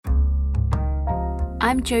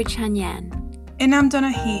I'm Jo Chanyan. And I'm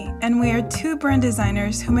Donna He, and we are two brand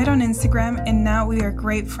designers who met on Instagram, and now we are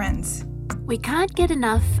great friends. We can't get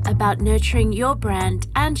enough about nurturing your brand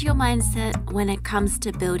and your mindset when it comes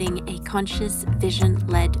to building a conscious,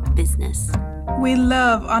 vision-led business. We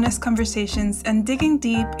love honest conversations and digging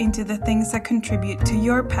deep into the things that contribute to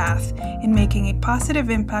your path in making a positive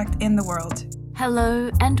impact in the world. Hello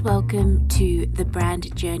and welcome to the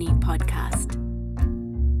Brand Journey podcast.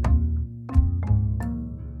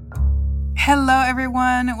 Hello,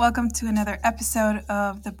 everyone. Welcome to another episode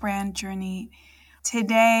of the Brand Journey.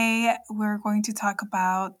 Today, we're going to talk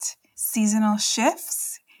about seasonal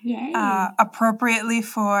shifts. Yay. Appropriately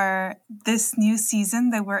for this new season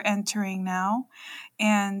that we're entering now.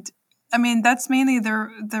 And I mean, that's mainly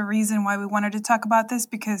the reason why we wanted to talk about this,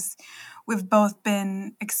 because we've both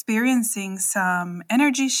been experiencing some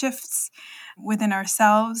energy shifts within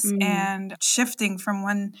ourselves and shifting from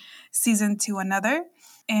one season to another.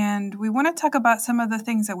 And we want to talk about some of the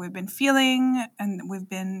things that we've been feeling and we've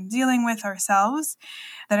been dealing with ourselves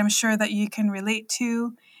that I'm sure that you can relate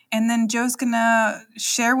to. And then Jo's going to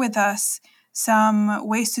share with us some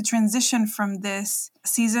ways to transition from this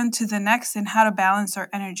season to the next and how to balance our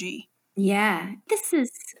energy. Yeah, this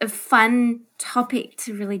is a fun topic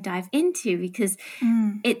to really dive into because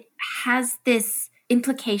it has this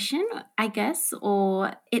implication, I guess,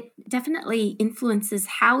 or it definitely influences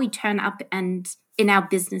how we turn up and in our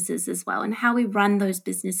businesses as well, and how we run those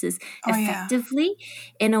businesses effectively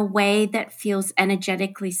in a way that feels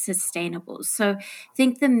energetically sustainable. So I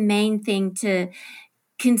think the main thing to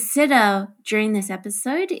consider during this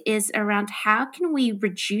episode is around how can we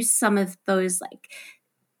reduce some of those like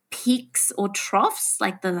peaks or troughs,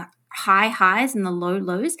 like the high highs and the low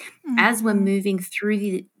lows, as we're moving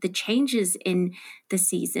through the changes in the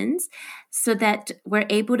seasons, so that we're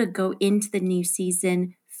able to go into the new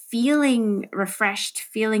season feeling refreshed,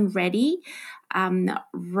 feeling ready,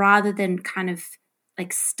 rather than kind of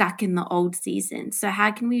like stuck in the old season. So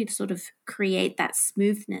how can we sort of create that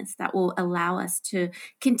smoothness that will allow us to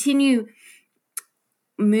continue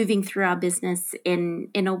moving through our business in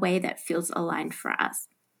a way that feels aligned for us?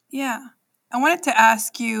 Yeah. I wanted to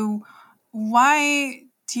ask you, why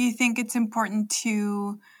do you think it's important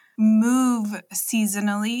to move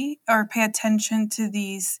seasonally or pay attention to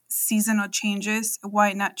these seasonal changes?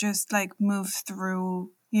 Why not just like move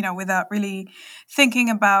through, without really thinking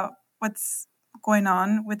about what's going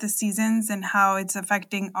on with the seasons and how it's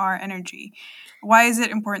affecting our energy? Why is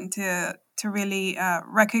it important to really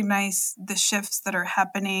recognize the shifts that are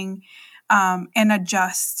happening and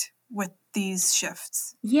adjust with these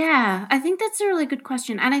shifts? Yeah, I think that's a really good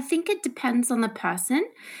question. And I think it depends on the person.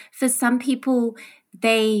 For some people,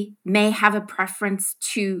 they may have a preference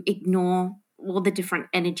to ignore all the different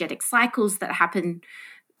energetic cycles that happen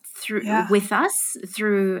with us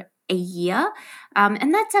through a year.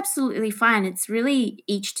 And that's absolutely fine. It's really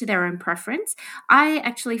each to their own preference. I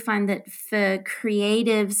actually find that for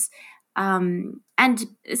creatives, and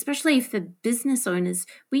especially for business owners,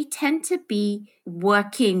 we tend to be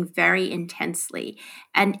working very intensely.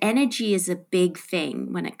 And energy is a big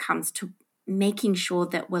thing when it comes to making sure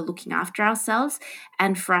that we're looking after ourselves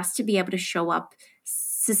and for us to be able to show up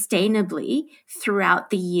sustainably throughout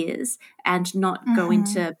the years and not go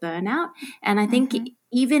into burnout. And I think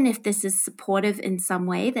even if this is supportive in some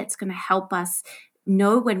way, that's going to help us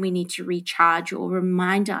know when we need to recharge or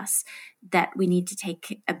remind us that we need to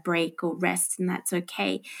take a break or rest, and that's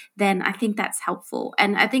okay, then I think that's helpful.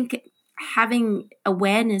 And I think having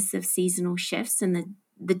awareness of seasonal shifts and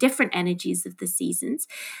the different energies of the seasons,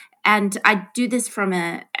 and I do this from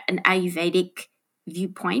an Ayurvedic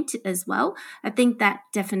viewpoint as well, I think that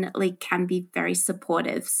definitely can be very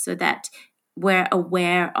supportive so that we're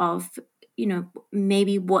aware of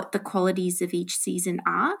maybe what the qualities of each season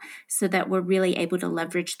are, so that we're really able to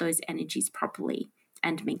leverage those energies properly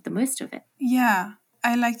and make the most of it. Yeah,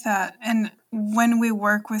 I like that. And when we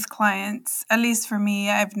work with clients, at least for me,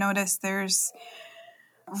 I've noticed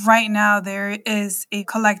right now there is a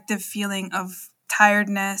collective feeling of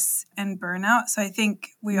tiredness and burnout. So I think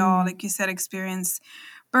we all, like you said, experience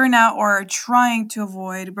burnout or are trying to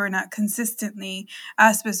avoid burnout consistently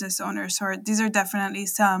as business owners. So these are definitely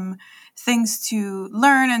some things to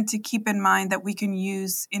learn and to keep in mind that we can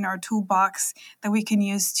use in our toolbox, that we can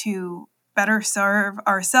use to better serve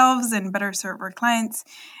ourselves and better serve our clients,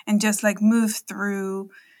 and just like move through,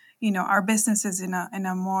 our businesses in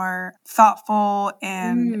a more thoughtful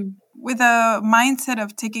and with a mindset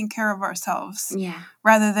of taking care of ourselves,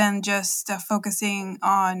 rather than just focusing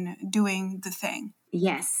on doing the thing.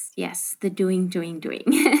 Yes, the doing.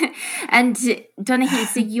 And Donahue,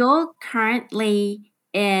 so you're currently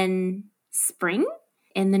in spring?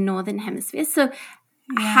 in the Northern Hemisphere. So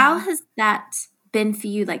how Yeah. has that been for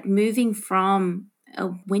you, like moving from a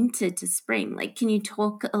winter to spring? Like, can you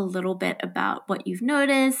talk a little bit about what you've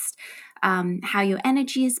noticed, how your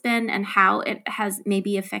energy has been, and how it has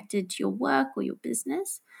maybe affected your work or your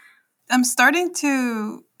business? I'm starting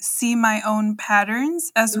to see my own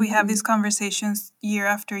patterns as we have these Mm-hmm. conversations year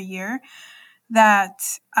after year, that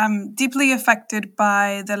I'm deeply affected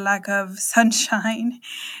by the lack of sunshine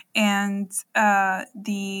and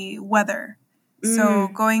the weather. So,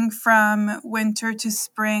 Mm, going from winter to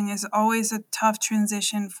spring is always a tough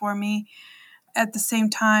transition for me. At the same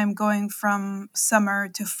time, going from summer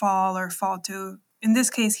to fall, or fall to, in this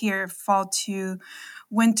case here, fall to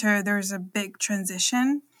winter, there's a big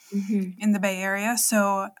transition mm-hmm. in the Bay Area.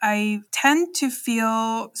 So I tend to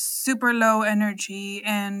feel super low energy.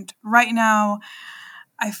 And right now,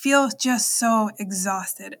 I feel just so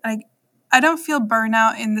exhausted. I don't feel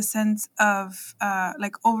burnout in the sense of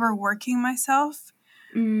like overworking myself.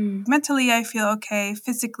 Mm, Mentally, I feel okay.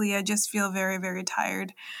 Physically, I just feel very, very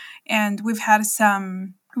tired. And we've had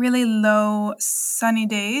some really low sunny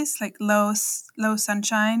days, like low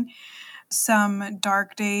sunshine, some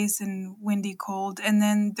dark days and windy cold, and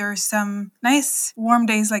then there's some nice warm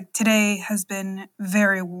days. Like today has been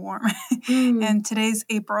very warm mm, and today's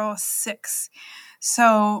April 6th.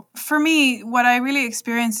 So for me, what I really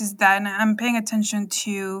experience is that, and I'm paying attention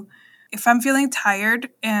to, if I'm feeling tired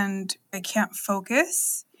and I can't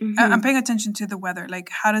focus, I'm mm-hmm. paying attention to the weather. Like,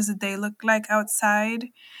 how does the day look like outside?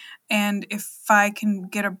 And if I can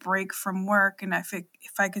get a break from work, and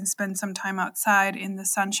if I can spend some time outside in the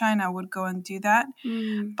sunshine, I would go and do that.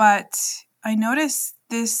 Mm, But I noticed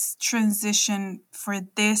this transition for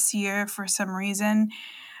this year, for some reason,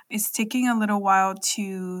 is taking a little while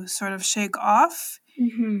to sort of shake off.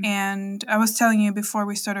 mm-hmm. And I was telling you before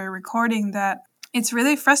we started recording that it's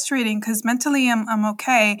really frustrating because mentally I'm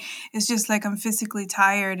okay. It's just like I'm physically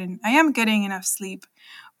tired and I am getting enough sleep,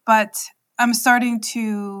 but I'm starting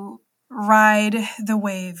to ride the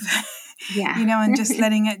wave, Yeah. and just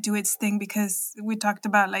letting it do its thing, because we talked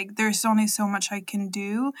about like there's only so much I can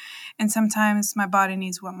do. And sometimes my body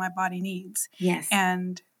needs what my body needs. Yes.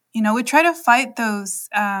 And, we try to fight those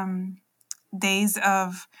days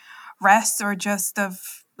of rest, or just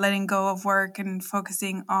of letting go of work and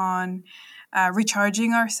focusing on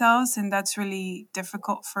recharging ourselves. And that's really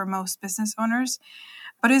difficult for most business owners,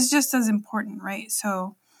 but it's just as important, right?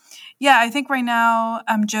 So, yeah, I think right now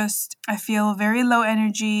I feel very low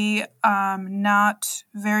energy, not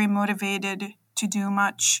very motivated to do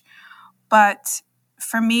much. But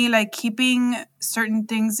for me, like keeping certain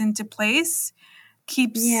things into place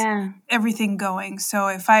keeps Yeah. everything going. So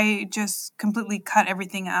if I just completely cut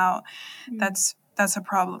everything out, Mm, that's a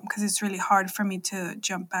problem, because it's really hard for me to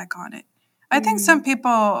jump back on it. I think some mm,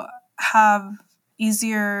 people have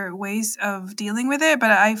easier ways of dealing with it,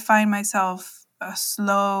 but I find myself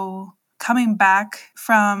slow coming back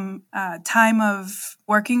from time of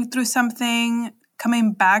working through something,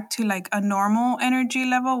 coming back to like a normal energy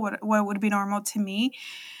level, what would be normal to me.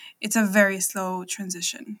 It's a very slow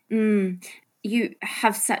transition. mm. You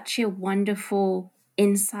have such a wonderful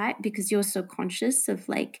insight because you're so conscious of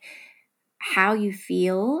like how you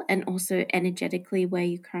feel and also energetically where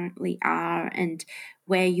you currently are and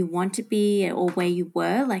where you want to be or where you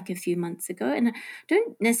were like a few months ago. And I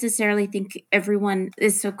don't necessarily think everyone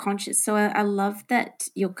is so conscious. So I love that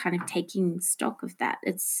you're kind of taking stock of that.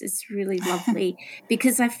 It's really lovely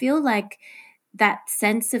because I feel like that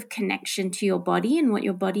sense of connection to your body and what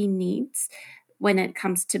your body needs when it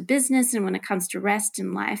comes to business and when it comes to rest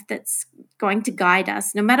in life, that's going to guide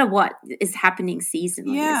us no matter what is happening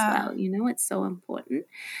seasonally as Yeah. well. It's so important.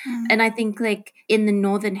 Mm. And I think like in the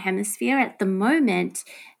northern hemisphere at the moment,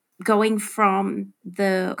 going from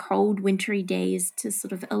the cold wintry days to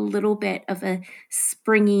sort of a little bit of a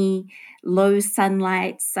springy, low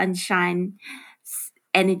sunlight, sunshine,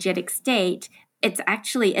 energetic state, it's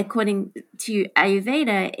actually, according to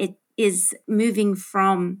Ayurveda, it is moving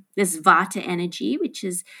from this vata energy, which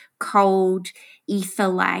is cold, ether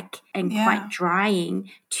like, and quite Yeah. drying,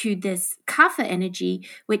 to this kapha energy,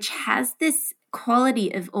 which has this quality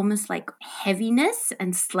of almost like heaviness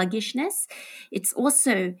and sluggishness. It's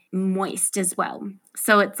also moist as well.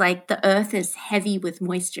 So it's like the earth is heavy with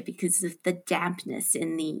moisture because of the dampness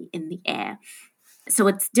in the air. So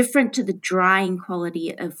it's different to the drying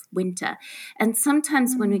quality of winter. And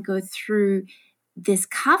sometimes when we Mm. go through this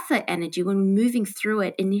kapha energy, when we're moving through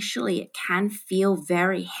it, initially it can feel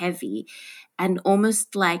very heavy and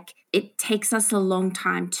almost like it takes us a long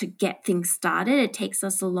time to get things started. It takes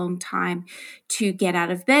us a long time to get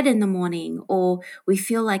out of bed in the morning, or we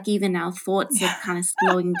feel like even our thoughts are Yeah. kind of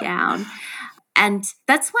slowing down. And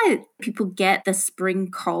that's why people get the spring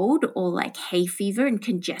cold or like hay fever and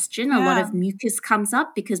congestion. A lot Yeah. of mucus comes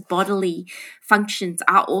up because bodily functions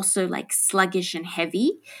are also like sluggish and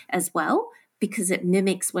heavy as well, because it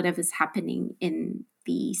mimics whatever's happening in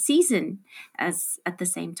the season as at the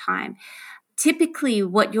same time. Typically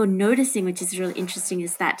what you're noticing, which is really interesting,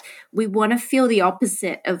 is that we want to feel the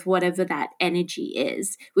opposite of whatever that energy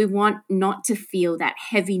is. We want not to feel that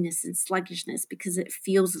heaviness and sluggishness because it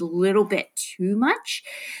feels a little bit too much.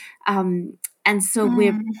 And so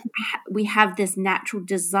Mm. we have this natural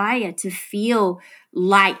desire to feel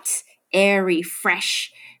light, airy,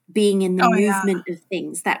 fresh, being in the Oh yeah. movement of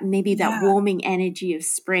things, that maybe that Yeah. warming energy of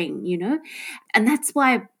spring, you know? And that's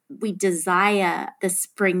why we desire the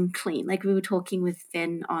spring clean. Like we were talking with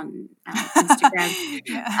Finn on Instagram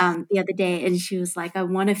Yeah. the other day, and she was like, I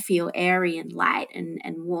want to feel airy and light and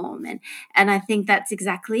warm. And I think that's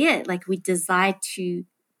exactly it. Like we desire to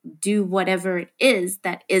do whatever it is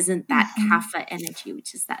that isn't that Mhm. kapha energy,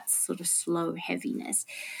 which is that sort of slow heaviness.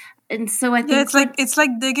 And so I Yeah, think what it's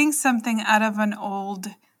like digging something out of an old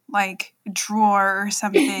like drawer or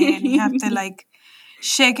something, and you have to like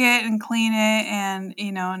shake it and clean it, and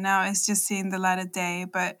now it's just seeing the light of day.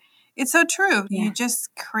 But it's so true. You yeah.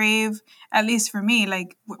 just crave, at least for me,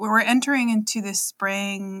 like we're entering into this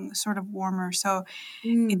spring sort of warmer, so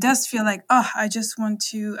it Mm, does feel like, oh, I want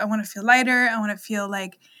to feel lighter. I want to feel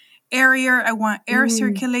like airier. I want air mm,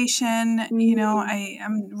 circulation. mm.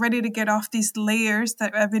 I'm ready to get off these layers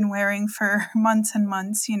that I've been wearing for months and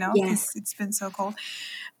months, because Yes, it's been so cold.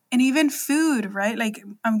 And even food, right? Like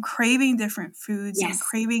I'm craving different foods. I'm yes,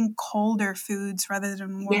 craving colder foods rather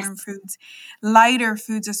than warmer yes, foods, lighter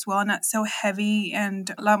foods as well, not so heavy,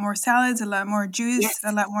 and a lot more salads, a lot more juice,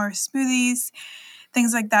 a yes. lot more smoothies,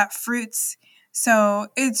 things like that, fruits. So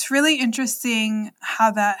it's really interesting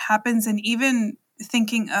how that happens. And even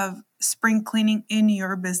thinking of spring cleaning in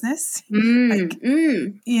your business, Mm, like,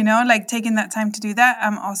 mm, like taking that time to do that.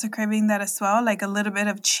 I'm also craving that as well, like a little bit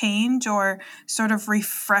of change or sort of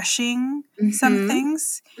refreshing some mm-hmm,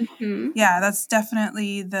 things. mm-hmm. Yeah, that's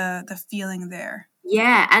definitely the feeling there.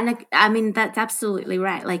 Yeah, and I mean that's absolutely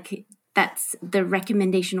right. Like that's the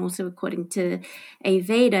recommendation also according to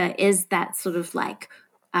Ayurveda is that sort of like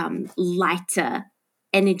lighter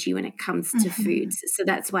energy when it comes to Hmm. foods. So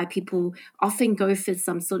that's why people often go for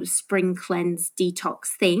some sort of spring cleanse detox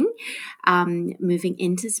thing, moving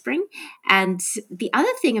into spring. And the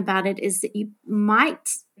other thing about it is that you might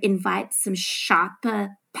invite some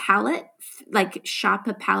sharper palate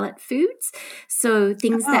foods, so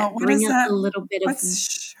things Oh, that what bring is a that? little bit of,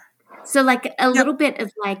 What's so like a Yep. little bit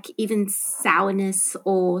of like even sourness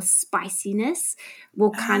or spiciness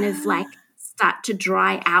will kind of Ah, like start to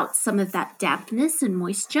dry out some of that dampness and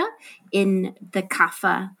moisture in the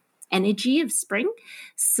kapha energy of spring.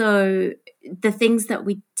 So the things that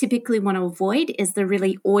we typically want to avoid is the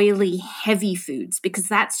really oily, heavy foods, because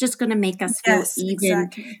that's just going to make us feel yes, even.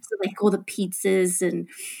 exactly. So like all the pizzas and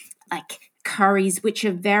like curries, which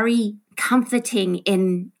are very comforting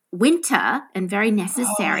in winter and very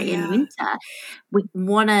Oh necessary in yeah. winter. We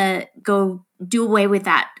want to go do away with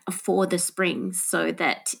that for the spring so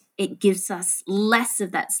that it gives us less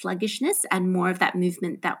of that sluggishness and more of that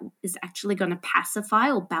movement that is actually going to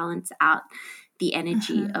pacify or balance out the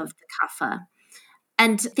energy Hmm. of the kapha.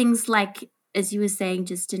 And things like, as you were saying,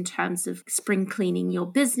 just in terms of spring cleaning your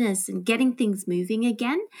business and getting things moving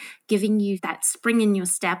again, giving you that spring in your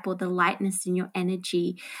step or the lightness in your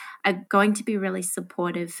energy, are going to be really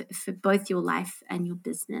supportive for both your life and your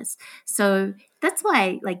business. So that's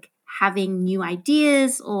why, like, having new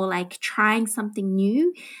ideas or like trying something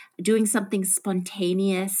new, doing something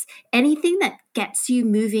spontaneous, anything that gets you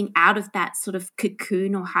moving out of that sort of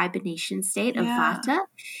cocoon or hibernation state of Yeah. vata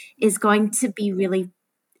is going to be really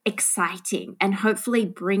exciting and hopefully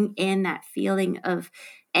bring in that feeling of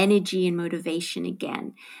energy and motivation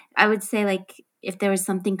again. I would say, like, if there is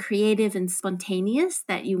something creative and spontaneous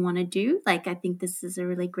that you want to do, like, I think this is a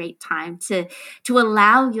really great time to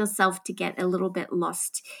allow yourself to get a little bit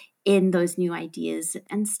lost in those new ideas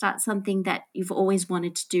and start something that you've always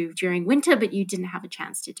wanted to do during winter but you didn't have a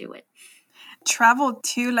chance to do it. Travel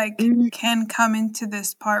too, like, Mhm. can come into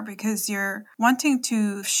this part because you're wanting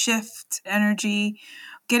to shift energy,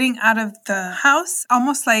 getting out of the house,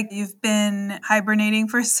 almost like you've been hibernating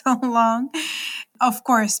for so long. Of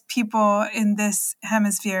course, people in this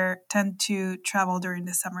hemisphere tend to travel during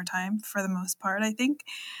the summertime for the most part, I think.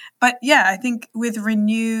 But yeah, I think with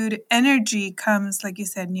renewed energy comes, like you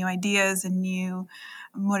said, new ideas and new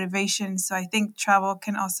motivation. So I think travel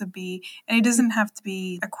can also be, and it doesn't have to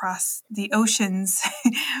be across the oceans,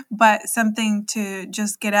 but something to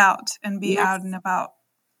just get out and be out Yes. and about.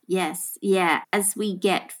 Yes, yeah. As we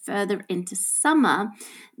get further into summer,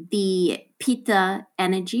 the pitta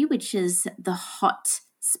energy, which is the hot,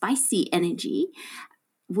 spicy energy,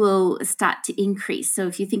 will start to increase. So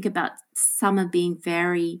if you think about summer being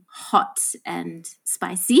very hot and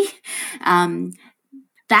spicy, um,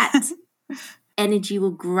 that energy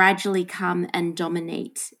will gradually come and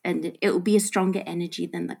dominate, and it will be a stronger energy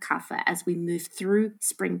than the kapha as we move through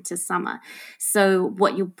spring to summer. So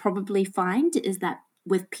what you'll probably find is that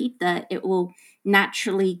with pitta, it will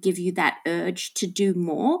naturally give you that urge to do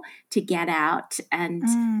more, to get out and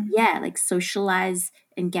Mm, yeah, like socialize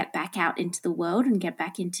and get back out into the world and get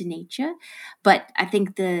back into nature. But I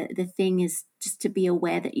think the thing is just to be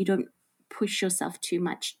aware that you don't push yourself too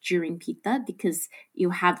much during pitta, because you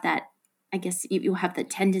have that, I guess you'll have the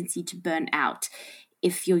tendency to burn out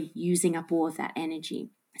if you're using up all of that energy.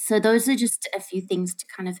 So those are just a few things to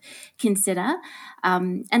kind of consider.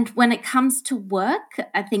 And when it comes to work,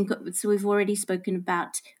 I think so. We've already spoken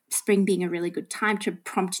about spring being a really good time to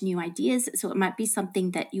prompt new ideas. So it might be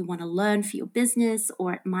something that you want to learn for your business,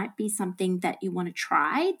 or it might be something that you want to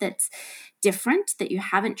try that's different that you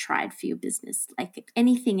haven't tried for your business, like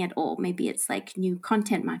anything at all. Maybe it's like new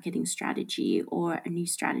content marketing strategy or a new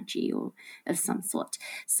strategy or of some sort.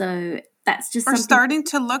 So that's just or something. starting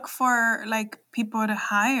to look for like people to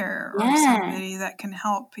hire or Yeah. somebody that can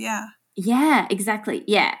help. Yeah. Yeah, exactly.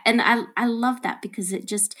 Yeah. And I love that because it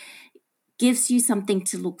just gives you something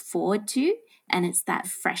to look forward to. And it's that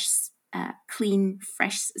fresh, clean,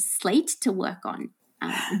 fresh slate to work on,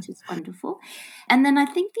 which is wonderful. And then I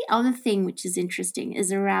think the other thing which is interesting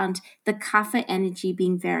is around the kapha energy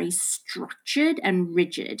being very structured and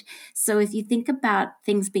rigid. So if you think about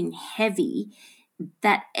things being heavy,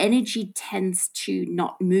 that energy tends to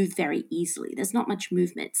not move very easily. There's not much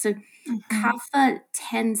movement. So Hmm. kapha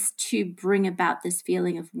tends to bring about this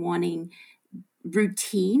feeling of wanting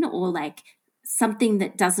routine, or like something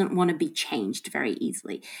that doesn't want to be changed very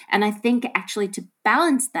easily. And I think actually to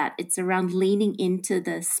balance that, it's around leaning into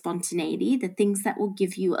the spontaneity, the things that will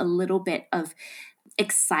give you a little bit of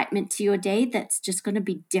excitement to your day that's just going to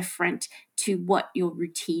be different to what your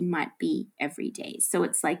routine might be every day. So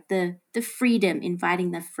it's like the freedom, inviting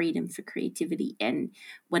the freedom for creativity in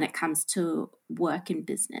when it comes to work and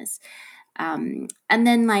business. And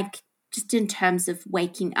then, like, just in terms of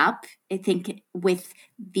waking up, I think with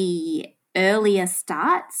the earlier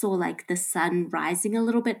starts, or like the sun rising a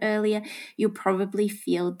little bit earlier, you'll probably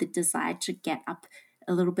feel the desire to get up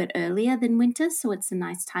a little bit earlier than winter. So it's a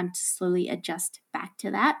nice time to slowly adjust back to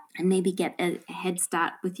that and maybe get a head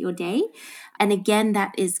start with your day. And again,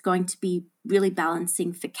 that is going to be really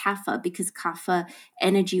balancing for kapha, because kapha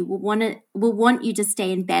energy will want you to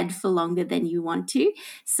stay in bed for longer than you want to.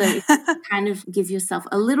 So if you kind of give yourself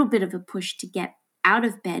a little bit of a push to get out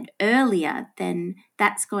of bed earlier, then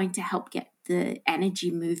that's going to help get the energy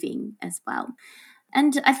moving as well.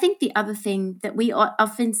 And I think the other thing that we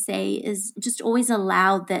often say is just always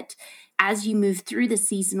allow that as you move through the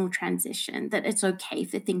seasonal transition, that it's okay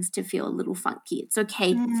for things to feel a little funky. It's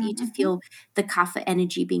okay for you to Hmm. feel the kapha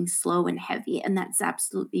energy being slow and heavy, and that's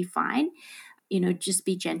absolutely fine. Just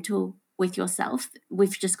be gentle with yourself.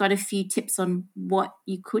 We've just got a few tips on what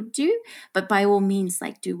you could do, but by all means,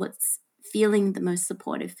 like, do what's feeling the most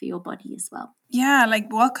supportive for your body as well. Yeah, like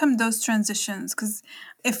welcome those transitions because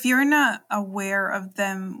if you're not aware of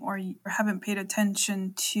them or you haven't paid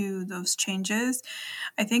attention to those changes,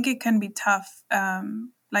 I think it can be tough.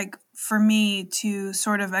 Like for me to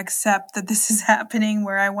sort of accept that this is happening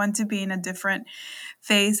where I want to be in a different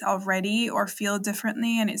phase already or feel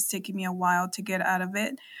differently, and it's taking me a while to get out of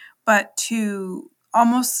it. But to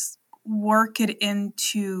almost work it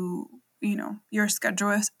into your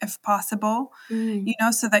schedule if possible, Mm.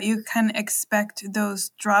 so that you can expect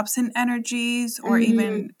those drops in energies or Mm.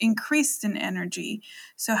 even increased in energy.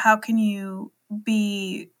 So how can you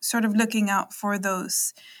be sort of looking out for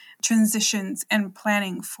those transitions and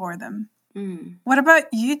planning for them? Mm. What about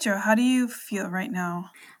you, Joe? How do you feel right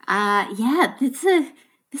now? Yeah,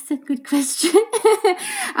 that's a good question.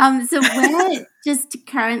 So we're just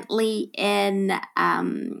currently in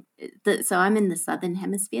so I'm in the southern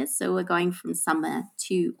hemisphere, so we're going from summer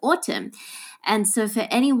to autumn, and so for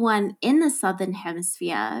anyone in the southern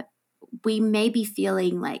hemisphere, we may be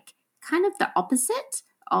feeling like kind of the opposite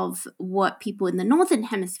of what people in the northern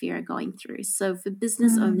hemisphere are going through. So for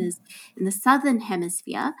business Mm. owners in the southern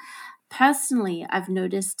hemisphere, personally, I've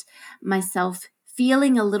noticed myself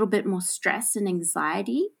feeling a little bit more stress and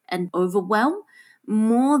anxiety and overwhelm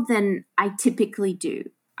more than I typically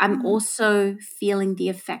do. I'm also feeling the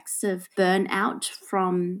effects of burnout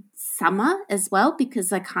from summer as well,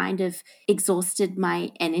 because I kind of exhausted my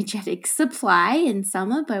energetic supply in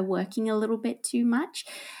summer by working a little bit too much.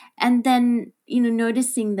 And then,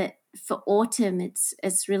 noticing that for autumn,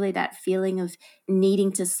 it's really that feeling of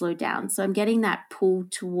needing to slow down. So I'm getting that pull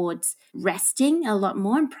towards resting a lot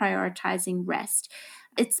more and prioritizing rest.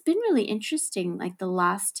 It's been really interesting, like the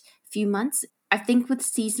last few months. I think with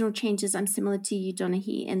seasonal changes, I'm similar to you,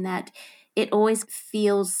 Donahi, in that it always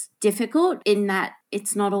feels difficult, in that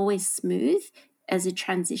it's not always smooth as a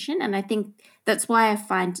transition. And I think that's why I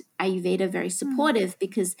find Ayurveda very supportive,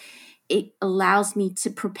 because it allows me to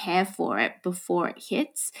prepare for it before it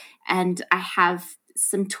hits. And I have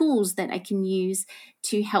some tools that I can use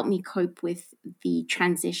to help me cope with the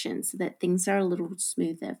transition so that things are a little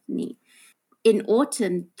smoother for me. In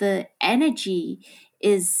autumn, the energy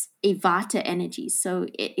is a vata energy. So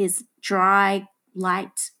it is dry,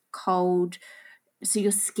 light, cold. So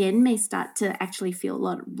your skin may start to actually feel a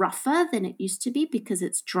lot rougher than it used to be because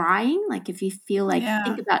it's drying. Like if you feel like, Yeah.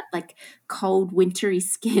 think about like cold, wintry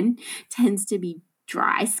skin tends to be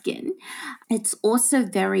dry skin. It's also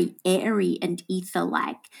very airy and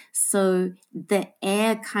ether-like. So the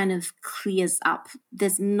air kind of clears up.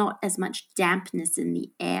 There's not as much dampness in the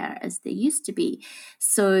air as there used to be.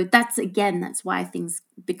 So that's why things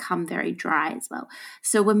become very dry as well.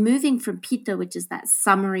 So we're moving from Pitta, which is that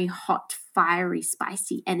summery, hot, fiery,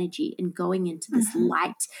 spicy energy, and going into this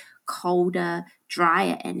light, colder,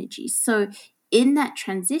 drier energy. So in that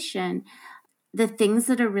transition, the things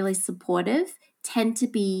that are really supportive tend to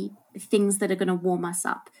be things that are going to warm us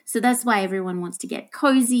up. So that's why everyone wants to get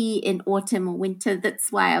cozy in autumn or winter.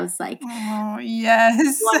 That's why I was like Oh,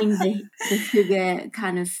 yes. wanting the hygge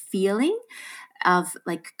kind of feeling of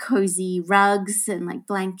like cozy rugs and like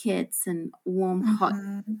blankets and warm, hot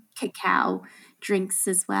cacao drinks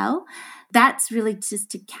as well. That's really just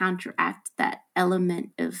to counteract that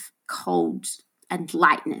element of cold and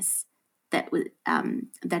lightness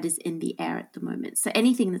that is in the air at the moment. So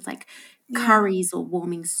anything that's like curries or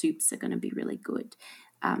warming soups are going to be really good.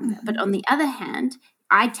 But on the other hand,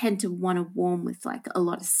 I tend to want to warm with like a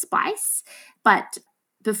lot of spice. But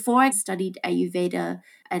before I studied Ayurveda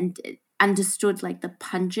and understood like the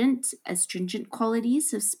pungent, astringent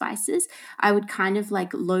qualities of spices, I would kind of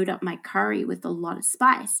like load up my curry with a lot of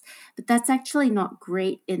spice. But that's actually not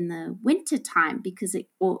great in the winter time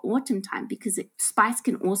or autumn time, because spice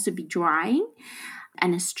can also be drying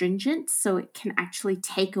and astringent. So it can actually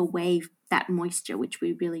take away that moisture, which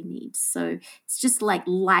we really need. So it's just like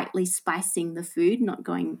lightly spicing the food, not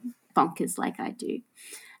going bonkers like I do.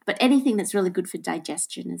 But anything that's really good for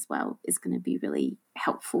digestion as well is going to be really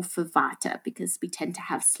helpful for vata, because we tend to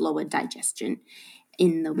have slower digestion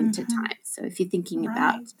in the winter time. So if you're thinking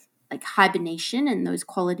about like hibernation and those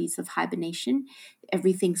qualities of hibernation,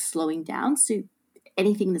 everything's slowing down. So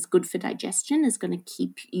anything that's good for digestion is going to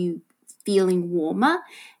keep you feeling warmer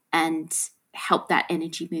and help that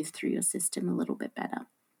energy move through your system a little bit better.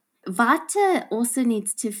 Vata also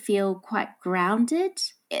needs to feel quite grounded,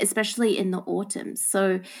 especially in the autumn.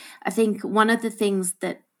 So I think one of the things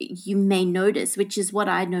that you may notice, which is what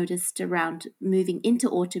I noticed around moving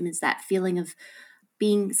into autumn, is that feeling of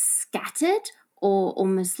being scattered or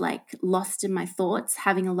almost like lost in my thoughts,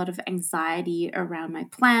 having a lot of anxiety around my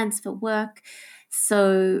plans for work.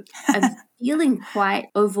 So I'm feeling quite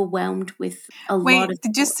overwhelmed with a lot of Wait,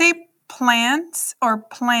 did you say plants or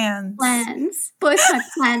plans? plans. Both my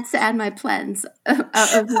plants and my plans are I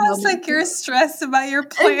was overwhelming. like, you're stressed about your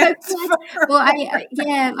And my plants. plants, well,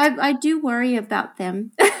 I do worry about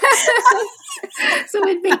them. So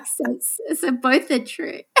it makes sense. So both are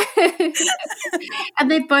true.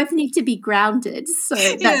 And they both need to be grounded. So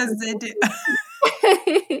that's Yes, they do.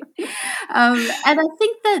 and I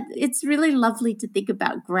think that it's really lovely to think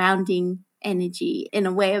about grounding energy in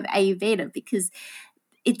a way of Ayurveda, because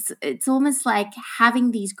it's almost like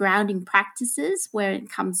having these grounding practices where it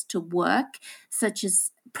comes to work, such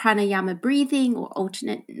as pranayama breathing or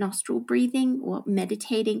alternate nostril breathing or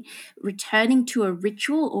meditating. Returning to a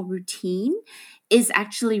ritual or routine is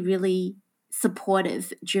actually really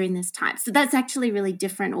supportive during this time. So that's actually really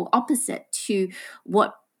different or opposite to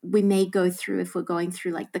what we may go through if we're going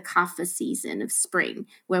through like the kapha season of spring,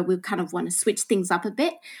 where we kind of want to switch things up a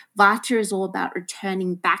bit. Vata is all about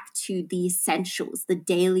returning back to the essentials, the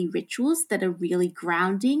daily rituals that are really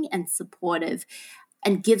grounding and supportive,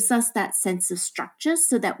 and gives us that sense of structure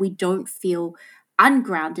so that we don't feel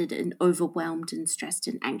ungrounded and overwhelmed and stressed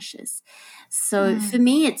and anxious. So for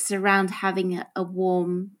me, it's around having a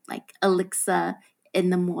warm like elixir in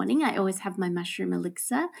the morning. I always have my mushroom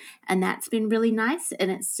elixir, and that's been really nice.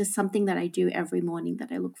 And it's just something that I do every morning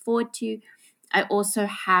that I look forward to. I also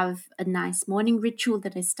have a nice morning ritual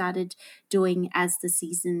that I started doing as the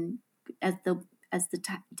season, as the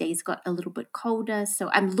days got a little bit colder. So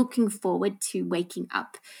I'm looking forward to waking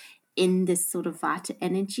up in this sort of Vata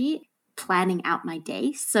energy, planning out my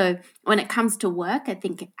day. So when it comes to work, I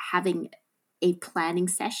think having a planning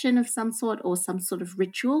session of some sort or some sort of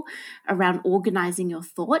ritual around organizing your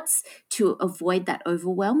thoughts to avoid that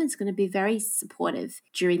overwhelm is going to be very supportive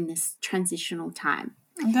during this transitional time.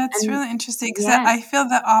 That's And really interesting because yeah, I feel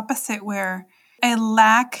the opposite where I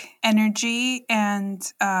lack energy and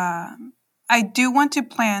I do want to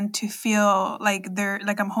plan to feel like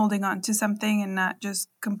I'm holding on to something and not just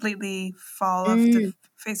completely fall off the mm,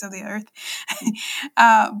 face of the earth.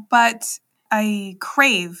 But I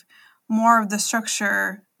crave more of the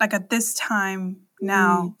structure like at this time mm.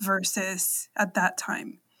 now versus at that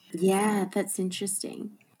time. Yeah, that's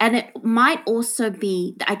interesting. And it might also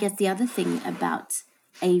be, I guess, the other thing about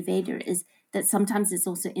Ayurveda is that sometimes it's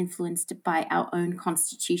also influenced by our own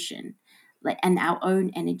constitution, like, and our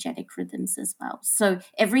own energetic rhythms as well. So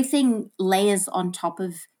everything layers on top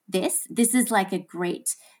of this. This is like a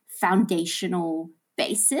great foundational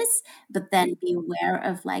basis, but then be aware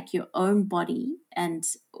of like your own body and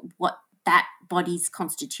what that body's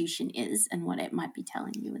constitution is and what it might be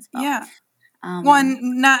telling you as well. Yeah. Um,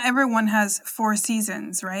 One, not everyone has 4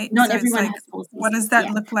 seasons, right? Not So it's everyone like, has four what does seasons. that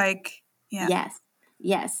Yeah. look like? Yeah. Yes.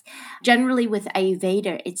 Yes. Generally, with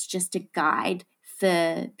Ayurveda, it's just a guide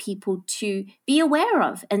for people to be aware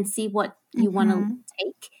of and see what you want to Mm-hmm.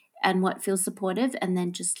 take and what feels supportive, and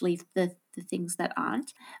then just leave the things that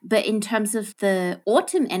aren't. But in terms of the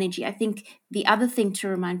autumn energy, I think the other thing to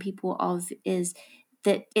remind people of is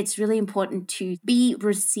that it's really important to be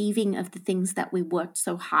receiving of the things that we worked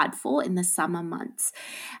so hard for in the summer months,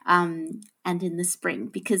 and in the spring,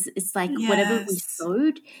 because it's like whatever we Yes.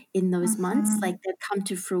 sowed in those months, Mm-hmm. like they come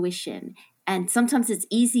to fruition. And sometimes it's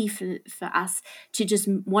easy for us to just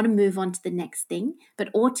want to move on to the next thing. But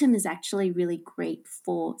autumn is actually really great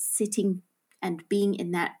for sitting and being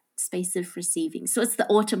in that space of receiving. So it's the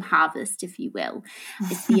autumn harvest, if you will.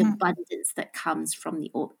 It's the abundance that comes from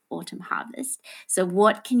the autumn harvest. So,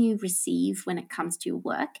 what can you receive when it comes to your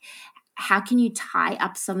work? How can you tie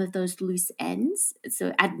up some of those loose ends?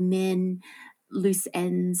 So, admin, loose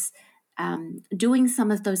ends, doing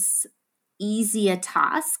some of those easier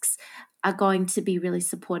tasks are going to be really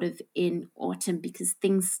supportive in autumn because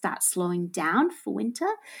things start slowing down for winter.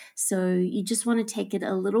 So you just want to take it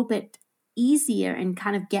a little bit easier and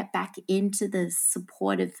kind of get back into the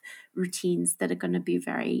supportive routines that are going to be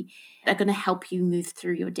are going to help you move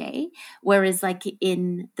through your day. Whereas like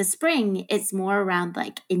in the spring, it's more around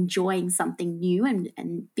like enjoying something new and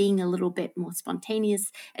being a little bit more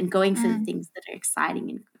spontaneous and going for the Mm. things that are exciting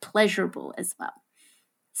and pleasurable as well.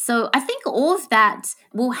 So I think all of that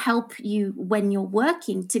will help you when you're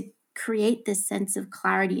working to create this sense of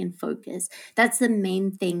clarity and focus. That's the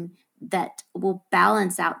main thing that will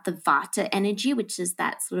balance out the vata energy, which is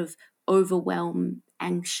that sort of overwhelm,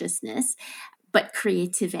 anxiousness, but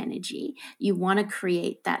creative energy. You want to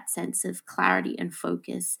create that sense of clarity and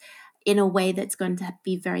focus in a way that's going to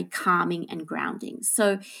be very calming and grounding.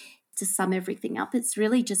 So to sum everything up, it's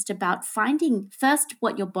really just about finding first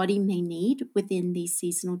what your body may need within these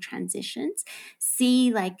seasonal transitions,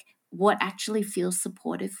 see like what actually feels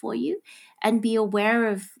supportive for you, and be aware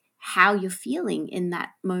of how you're feeling in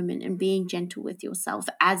that moment and being gentle with yourself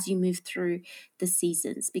as you move through the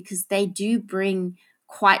seasons because they do bring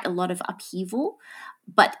quite a lot of upheaval.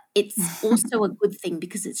 But it's also a good thing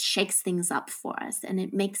because it shakes things up for us and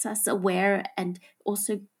it makes us aware and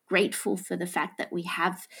also grateful for the fact that we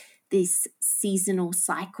have these seasonal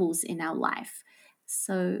cycles in our life.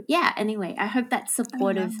 So, yeah, anyway, I hope that's I love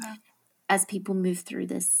supportive that. as people move through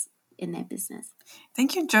this in their business.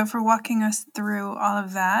 Thank you, Joe, for walking us through all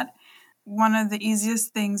of that. One of the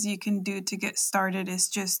easiest things you can do to get started is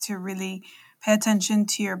just to really pay attention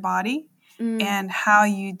to your body Mm, and how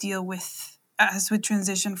you deal with as we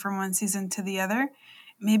transition from one season to the other.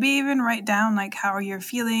 Maybe even write down like how you're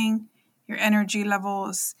feeling, your energy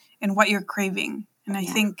levels, and what you're craving. And I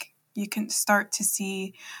yeah. think you can start to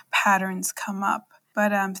see patterns come up.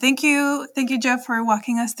 But thank you, Jeff, for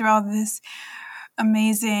walking us through all this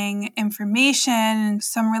amazing information and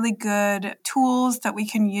some really good tools that we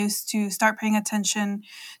can use to start paying attention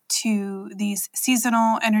to these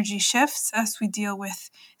seasonal energy shifts as we deal with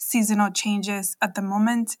seasonal changes at the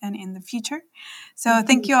moment and in the future. So,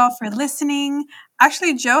 thank Mhm. you all for listening.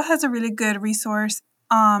 Actually, Joe has a really good resource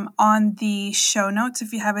on the show notes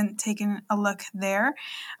if you haven't taken a look there.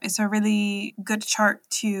 It's a really good chart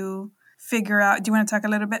to figure out. Do you want to talk a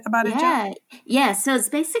little bit about it, Jen? Yeah. So it's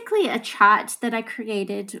basically a chart that I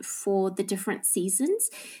created for the different seasons.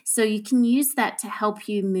 So you can use that to help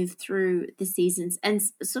you move through the seasons and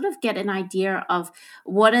sort of get an idea of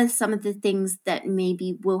what are some of the things that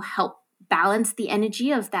maybe will help balance the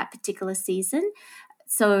energy of that particular season.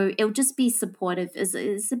 So it'll just be supportive. Is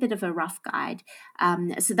a bit of a rough guide.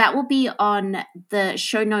 So that will be on the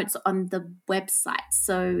show notes on the website.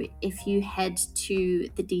 So if you head to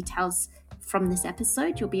the details from this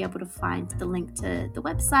episode, you'll be able to find the link to the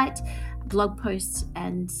website, blog post,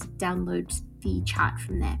 and download the chart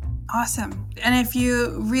from there. Awesome. And if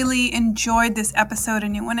you really enjoyed this episode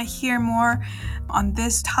and you want to hear more on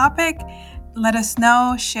this topic, let us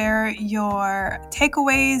know, share your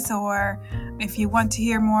takeaways, or if you want to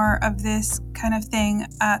hear more of this kind of thing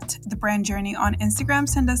at The Brand Journey on Instagram,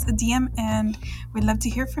 send us a DM and we'd love to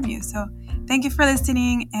hear from you. So thank you for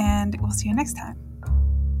listening and we'll see you next time.